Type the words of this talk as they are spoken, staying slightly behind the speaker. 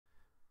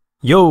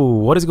Yo,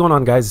 what is going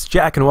on, guys? It's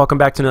Jack and welcome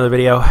back to another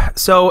video.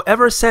 So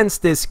ever since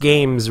this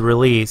game's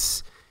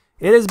release,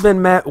 it has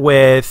been met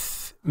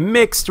with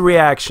mixed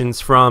reactions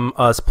from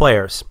us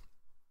players.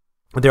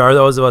 There are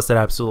those of us that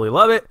absolutely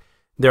love it.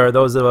 There are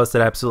those of us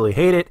that absolutely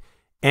hate it.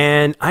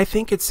 And I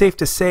think it's safe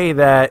to say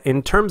that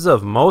in terms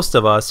of most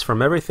of us,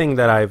 from everything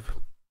that I've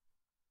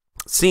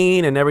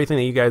seen and everything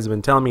that you guys have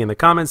been telling me in the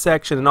comment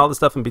section and all the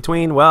stuff in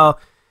between, well,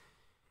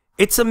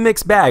 it's a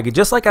mixed bag.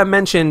 Just like I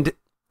mentioned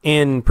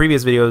in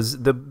previous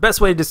videos, the best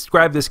way to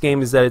describe this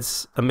game is that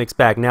it's a mixed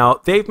bag. Now,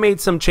 they've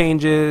made some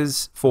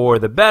changes for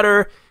the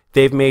better.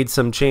 They've made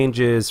some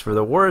changes for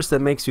the worse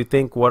that makes you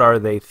think, what are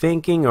they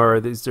thinking? Or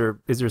is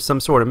there some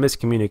sort of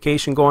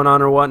miscommunication going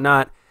on or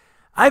whatnot?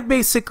 I've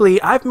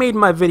made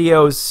my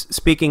videos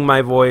speaking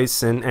my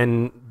voice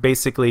and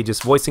basically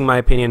just voicing my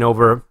opinion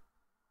over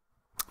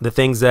the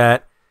things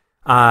that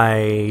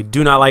I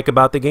do not like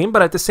about the game.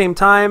 But at the same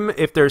time,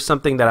 if there's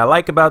something that I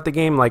like about the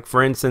game, like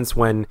for instance,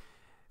 when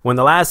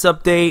the last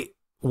update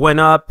went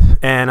up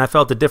and I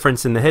felt the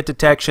difference in the hit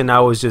detection,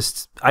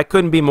 I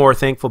couldn't be more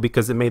thankful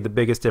because it made the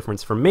biggest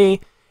difference for me.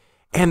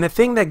 And the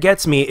thing that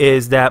gets me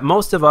is that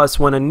most of us,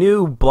 when a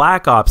new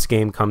Black Ops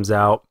game comes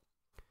out,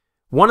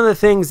 one of the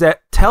things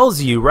that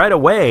tells you right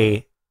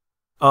away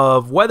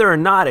of whether or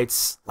not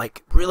it's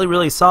like really,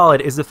 really solid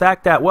is the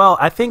fact that, well,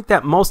 I think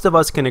that most of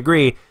us can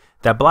agree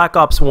that Black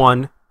Ops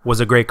 1 was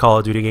a great Call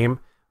of Duty game,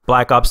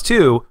 Black Ops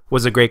 2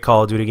 was a great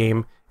Call of Duty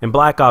game, and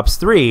Black Ops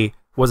 3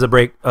 was a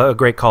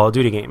great Call of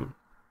Duty game.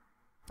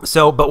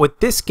 So, but with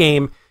this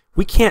game,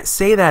 we can't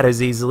say that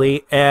as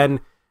easily, and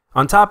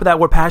on top of that,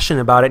 we're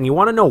passionate about it, and you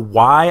want to know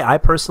why I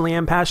personally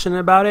am passionate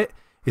about it?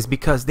 Is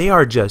because they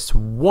are just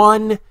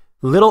one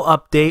little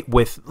update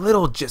with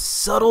little, just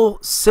subtle,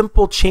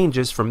 simple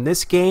changes from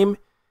this game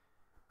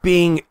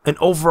being an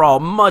overall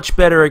much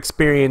better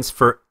experience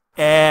for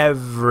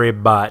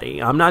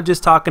everybody. I'm not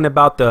just talking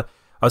about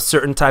a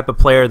certain type of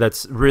player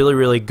that's really,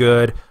 really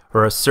good,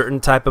 or a certain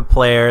type of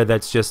player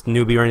that's just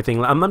newbie or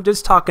anything. I'm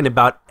just talking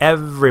about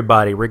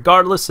everybody,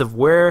 regardless of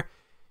where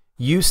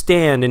you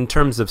stand in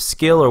terms of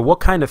skill or what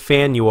kind of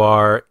fan you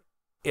are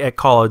at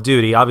Call of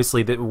Duty.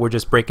 Obviously, we're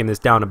just breaking this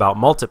down about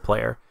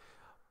multiplayer.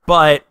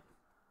 But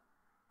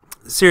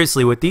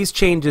seriously, with these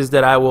changes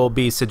that I will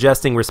be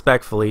suggesting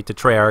respectfully to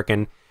Treyarch,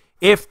 and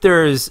if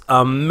there's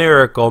a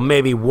miracle,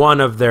 maybe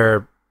one of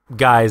their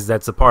guys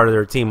that's a part of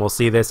their team will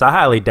see this. I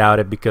highly doubt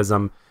it because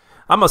I'm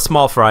a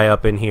small fry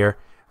up in here.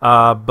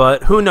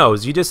 But who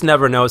knows? You just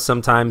never know.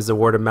 Sometimes the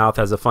word of mouth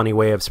has a funny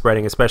way of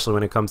spreading, especially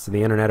when it comes to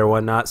the internet or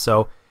whatnot.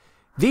 So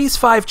these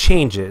 5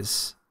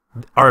 changes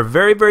are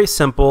very, very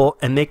simple,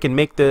 and they can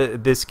make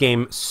this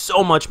game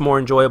so much more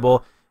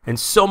enjoyable and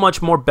so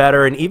much more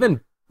better and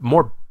even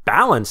more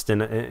balanced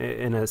in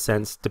a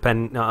sense,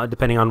 depending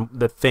on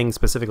the thing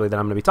specifically that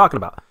I'm going to be talking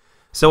about.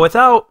 So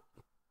without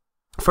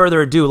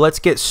further ado, let's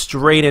get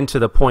straight into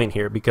the point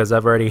here, because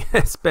I've already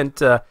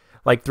spent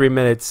like 3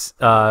 minutes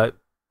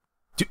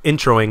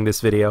introing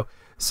this video.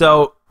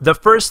 So the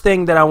first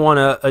thing that I want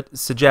to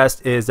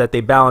suggest is that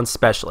they balance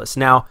specialists.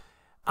 Now,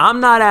 I'm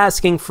not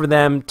asking for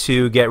them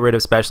to get rid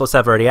of specialists.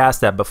 I've already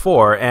asked that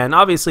before, and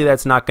obviously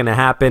that's not going to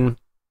happen.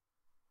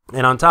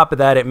 And on top of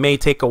that, it may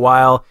take a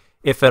while,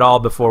 if at all,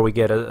 before we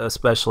get a no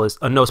specialist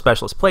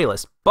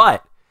playlist.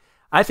 But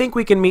I think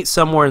we can meet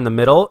somewhere in the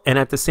middle, and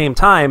at the same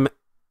time,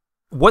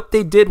 what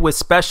they did with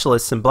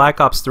specialists in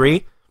Black Ops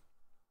 3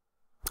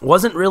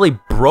 wasn't really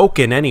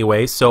broken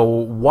anyway, so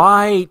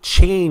why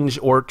change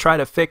or try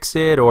to fix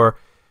it or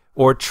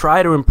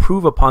try to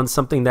improve upon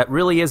something that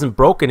really isn't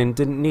broken and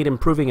didn't need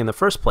improving in the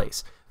first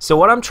place? So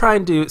what I'm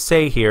trying to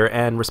say here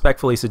and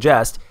respectfully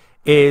suggest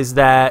is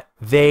that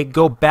they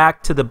go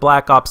back to the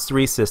Black Ops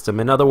 3 system.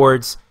 In other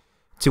words,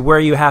 to where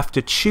you have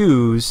to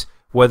choose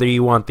whether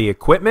you want the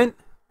equipment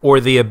or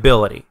the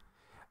ability.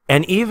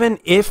 And even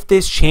if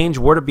this change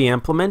were to be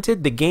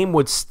implemented, the game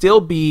would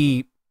still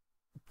be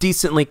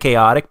decently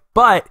chaotic,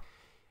 but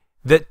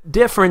the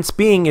difference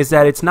being is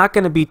that it's not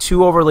going to be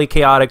too overly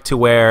chaotic to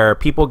where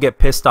people get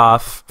pissed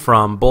off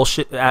from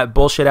bullshit after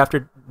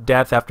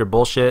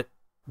bullshit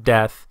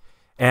death,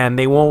 and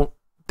they won't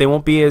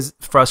be as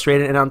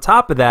frustrated. And on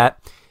top of that,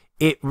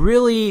 it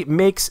really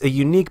makes a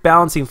unique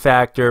balancing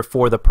factor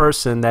for the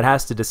person that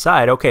has to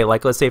decide, okay,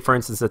 like let's say for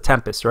instance the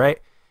Tempest, right?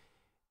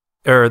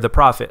 Or the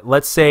Prophet.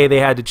 Let's say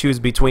they had to choose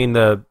between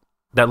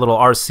that little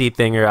RC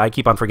thing, or I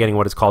keep on forgetting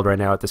what it's called right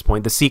now at this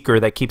point, the Seeker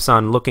that keeps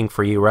on looking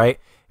for you, right?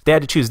 If they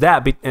had to choose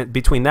that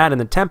between that and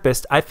the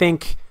Tempest, I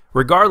think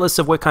regardless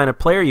of what kind of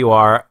player you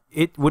are,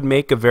 it would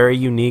make a very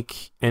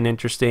unique and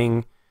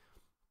interesting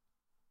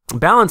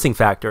balancing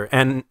factor.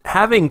 And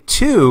having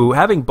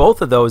both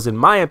of those, in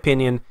my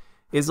opinion,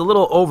 is a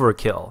little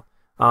overkill,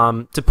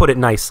 to put it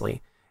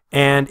nicely.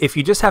 And if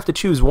you just have to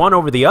choose one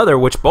over the other,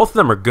 which both of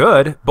them are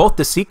good, both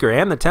the Seeker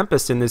and the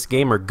Tempest in this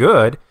game are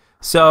good,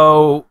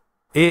 so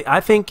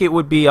I think it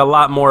would be a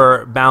lot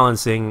more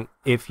balancing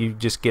if you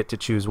just get to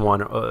choose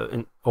one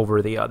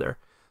over the other.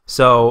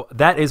 So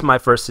that is my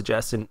first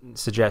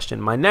suggestion.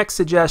 My next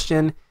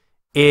suggestion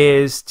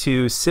is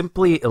to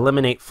simply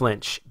eliminate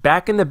flinch.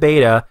 Back in the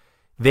beta,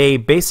 they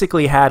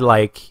basically had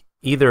like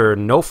either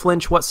no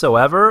flinch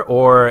whatsoever,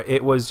 or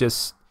it was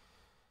just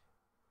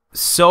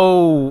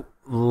so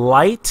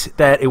light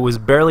that it was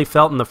barely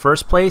felt in the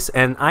first place.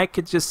 And I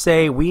could just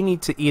say we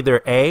need to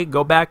either A,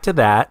 go back to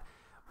that,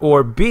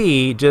 or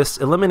B,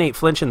 just eliminate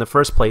flinch in the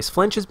first place.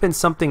 Flinch has been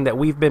something that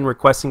we've been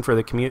requesting for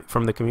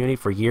from the community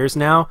for years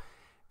now,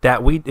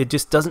 that it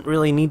just doesn't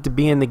really need to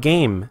be in the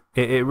game.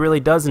 It really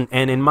doesn't.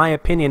 And in my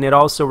opinion, it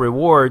also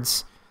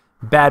rewards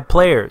bad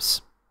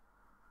players.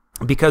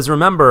 Because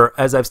remember,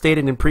 as I've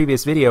stated in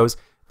previous videos,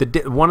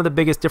 one of the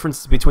biggest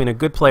differences between a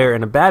good player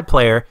and a bad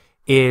player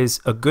is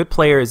a good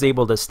player is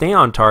able to stay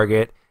on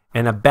target,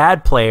 and a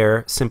bad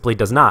player simply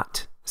does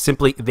not.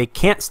 Simply, they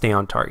can't stay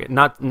on target.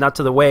 Not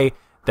to the way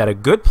that a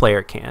good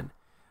player can.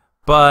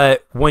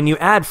 But when you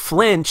add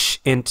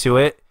flinch into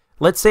it,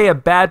 let's say a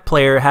bad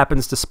player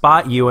happens to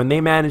spot you and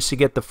they manage to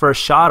get the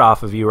first shot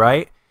off of you,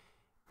 right?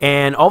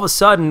 And all of a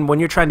sudden, when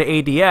you're trying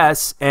to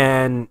ADS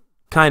and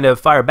kind of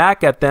fire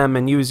back at them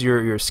and use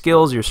your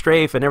skills, your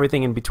strafe, and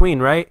everything in between,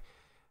 right?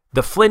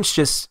 The flinch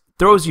just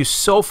throws you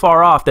so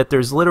far off that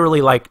there's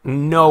literally like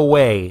no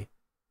way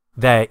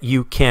that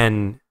you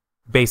can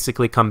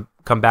basically come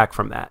back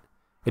from that.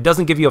 It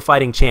doesn't give you a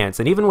fighting chance.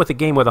 And even with a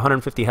game with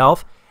 150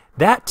 health,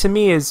 that to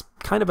me is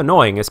kind of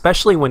annoying,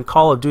 especially when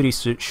Call of Duty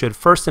should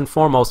first and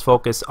foremost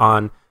focus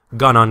on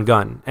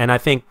gun. And I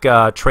think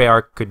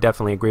Treyarch could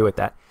definitely agree with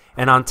that.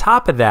 And on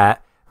top of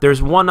that,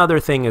 there's one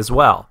other thing as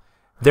well.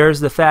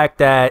 There's the fact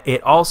that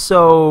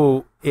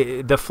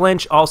the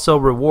flinch also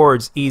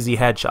rewards easy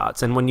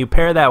headshots. And when you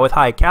pair that with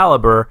high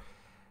caliber,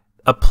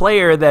 a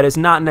player that is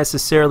not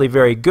necessarily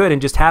very good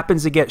and just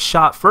happens to get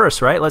shot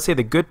first, right? Let's say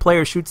the good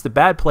player shoots the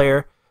bad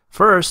player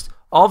first,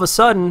 all of a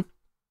sudden,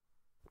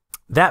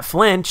 that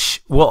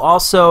flinch will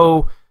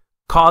also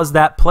cause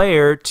that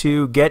player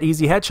to get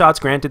easy headshots.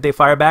 Granted, they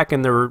fire back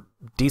and they're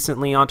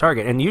decently on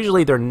target. And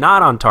usually they're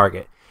not on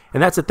target.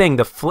 And that's the thing.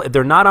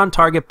 They're not on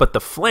target, but the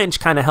flinch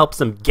kind of helps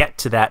them get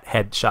to that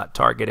headshot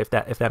target, if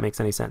that makes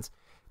any sense,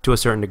 to a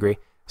certain degree.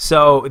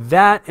 So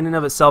that in and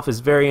of itself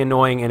is very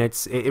annoying, and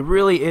it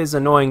really is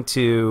annoying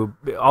to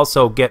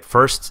also get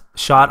first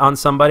shot on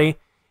somebody,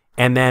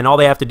 and then all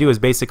they have to do is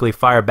basically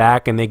fire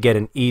back, and they get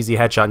an easy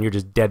headshot, and you're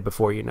just dead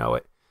before you know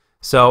it.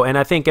 So, and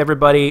I think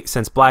everybody,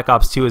 since Black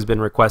Ops 2 has been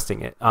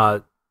requesting it,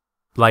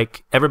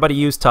 like everybody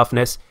used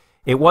toughness.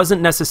 It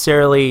wasn't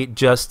necessarily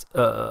just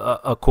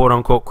a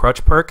quote-unquote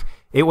crutch perk.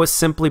 It was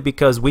simply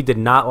because we did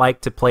not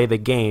like to play the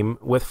game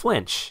with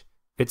flinch.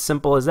 It's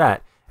simple as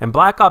that. And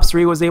Black Ops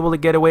 3 was able to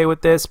get away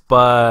with this,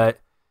 but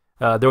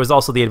there was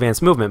also the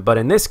advanced movement. But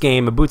in this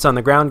game, a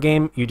boots-on-the-ground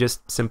game, you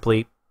just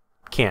simply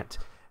can't.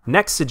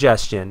 Next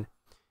suggestion,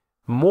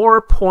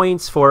 more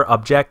points for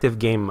objective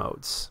game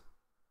modes.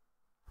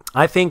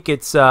 I think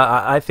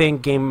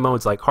game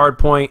modes like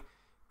Hardpoint,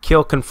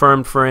 Kill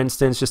Confirmed, for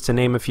instance, just to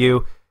name a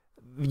few,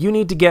 you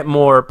need to get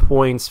more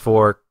points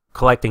for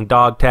collecting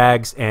dog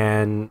tags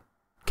and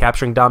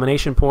capturing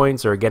domination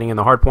points or getting in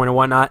the hard point or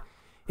whatnot.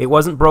 It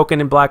wasn't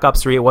broken in Black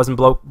Ops 3. It wasn't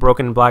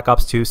broken in Black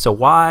Ops 2. So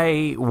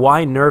why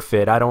nerf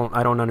it? I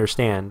don't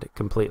understand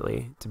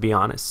completely, to be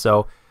honest.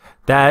 So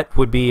that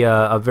would be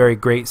a very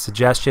great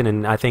suggestion,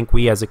 and I think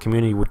we as a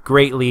community would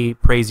greatly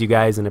praise you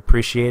guys and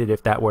appreciate it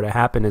if that were to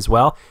happen as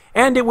well.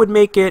 And it would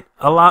make it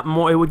a lot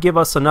more. It would give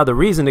us another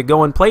reason to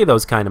go and play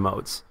those kind of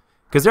modes.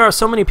 Because there are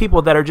so many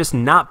people that are just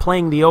not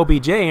playing the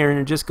OBJ and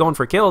are just going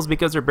for kills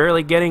because they're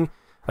barely getting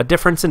a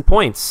difference in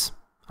points.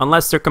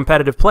 Unless they're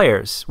competitive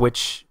players,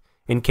 which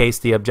in case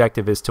the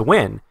objective is to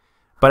win.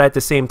 But at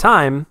the same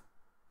time,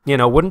 you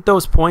know, wouldn't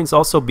those points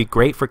also be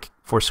great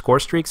for score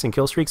streaks and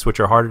kill streaks, which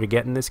are harder to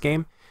get in this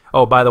game?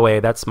 Oh, by the way,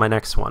 that's my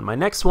next one. My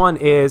next one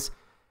is,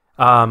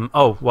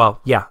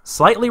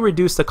 slightly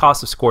reduce the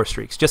cost of score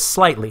streaks. Just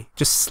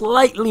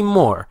slightly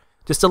more.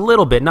 Just a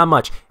little bit, not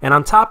much. And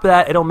on top of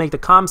that, it'll make the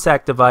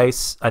ComSac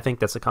device, I think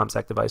that's a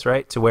ComSac device,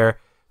 right? To where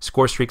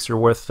score streaks are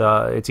worth,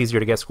 it's easier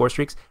to get score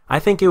streaks. I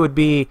think it would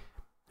be,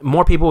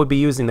 more people would be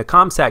using the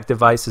ComSac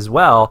device as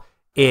well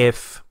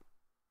if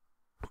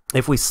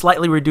we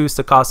slightly reduce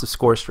the cost of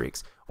score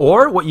streaks.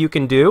 Or what you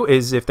can do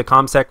is, if the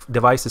ComSac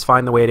device is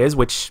fine the way it is,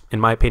 which in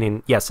my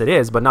opinion, yes it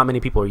is, but not many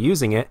people are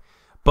using it,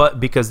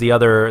 but because the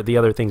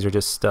other things are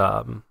just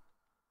a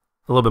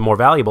little bit more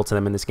valuable to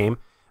them in this game.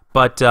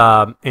 But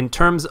in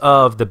terms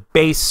of the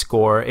base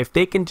score, if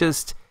they can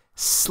just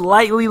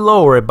slightly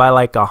lower it by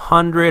like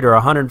 100 or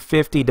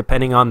 150,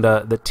 depending on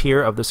the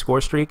tier of the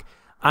score streak,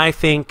 I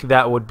think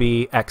that would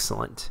be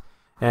excellent.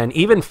 And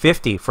even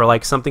 50 for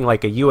like something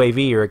like a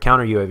UAV or a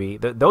counter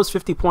UAV, those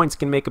 50 points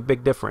can make a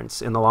big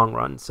difference in the long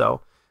run.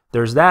 So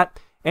there's that.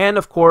 And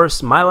of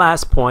course, my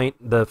last point,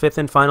 the fifth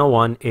and final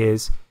one,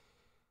 is,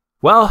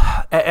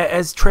 well,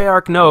 as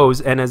Treyarch knows,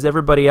 and as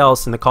everybody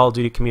else in the Call of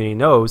Duty community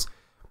knows,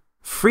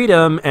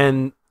 freedom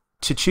and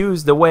to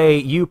choose the way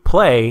you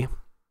play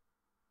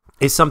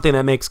is something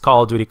that makes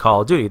Call of Duty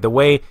Call of Duty. The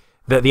way,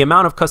 the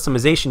amount of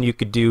customization you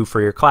could do for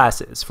your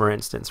classes, for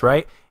instance,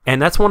 right? And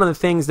that's one of the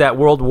things that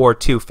World War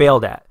II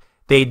failed at.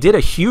 They did a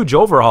huge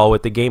overhaul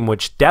with the game,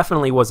 which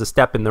definitely was a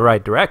step in the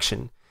right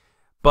direction.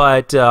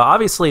 But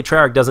obviously,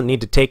 Treyarch doesn't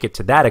need to take it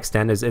to that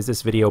extent, as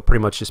this video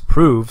pretty much just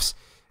proves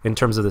in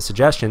terms of the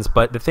suggestions.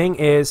 But the thing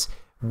is,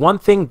 one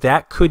thing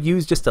that could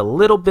use just a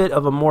little bit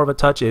of a more of a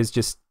touch is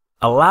just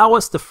allow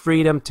us the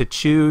freedom to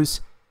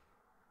choose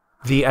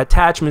the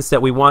attachments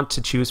that we want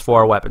to choose for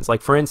our weapons.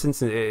 Like, for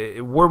instance,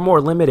 we're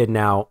more limited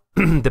now,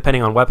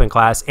 depending on weapon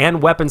class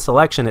and weapon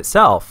selection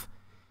itself,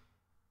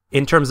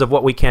 in terms of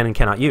what we can and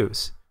cannot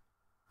use.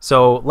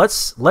 So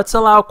let's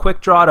allow quick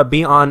draw to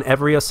be on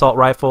every assault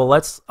rifle.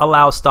 Let's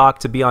allow stock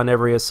to be on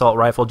every assault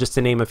rifle, just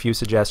to name a few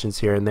suggestions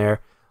here and there.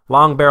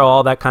 Long barrel,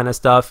 all that kind of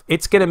stuff.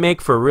 It's going to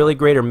make for a really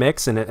greater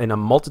mix in a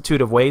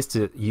multitude of ways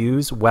to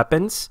use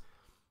weapons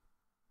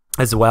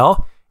as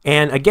well.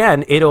 And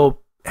again,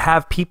 it'll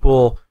have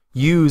people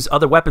use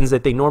other weapons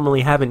that they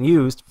normally haven't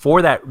used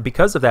for that,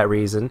 because of that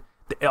reason.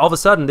 All of a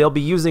sudden, they'll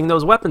be using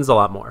those weapons a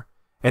lot more.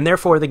 And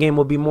therefore, the game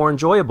will be more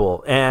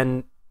enjoyable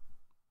and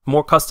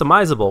more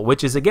customizable,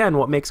 which is, again,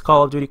 what makes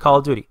Call of Duty Call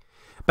of Duty.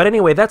 But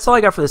anyway, that's all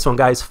I got for this one,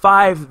 guys.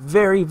 5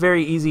 very,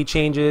 very easy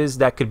changes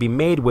that could be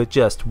made with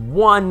just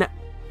one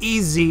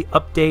easy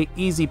update,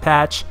 easy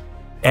patch,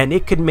 and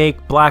it could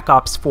make Black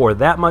Ops 4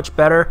 that much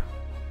better,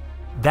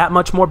 that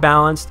much more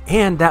balanced,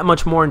 and that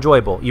much more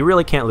enjoyable. You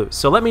really can't lose.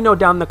 So let me know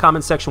down in the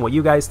comment section what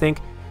you guys think.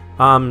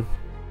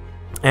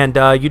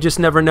 You just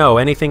never know.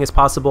 Anything is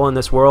possible in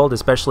this world,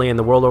 especially in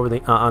the world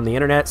over on the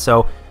internet.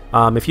 So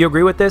if you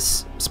agree with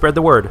this, spread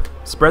the word.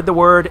 Spread the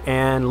word,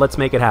 and let's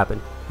make it happen.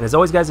 And as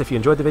always, guys, if you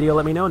enjoyed the video,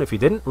 let me know. And if you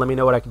didn't, let me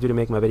know what I can do to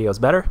make my videos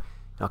better.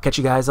 I'll catch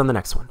you guys on the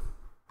next one.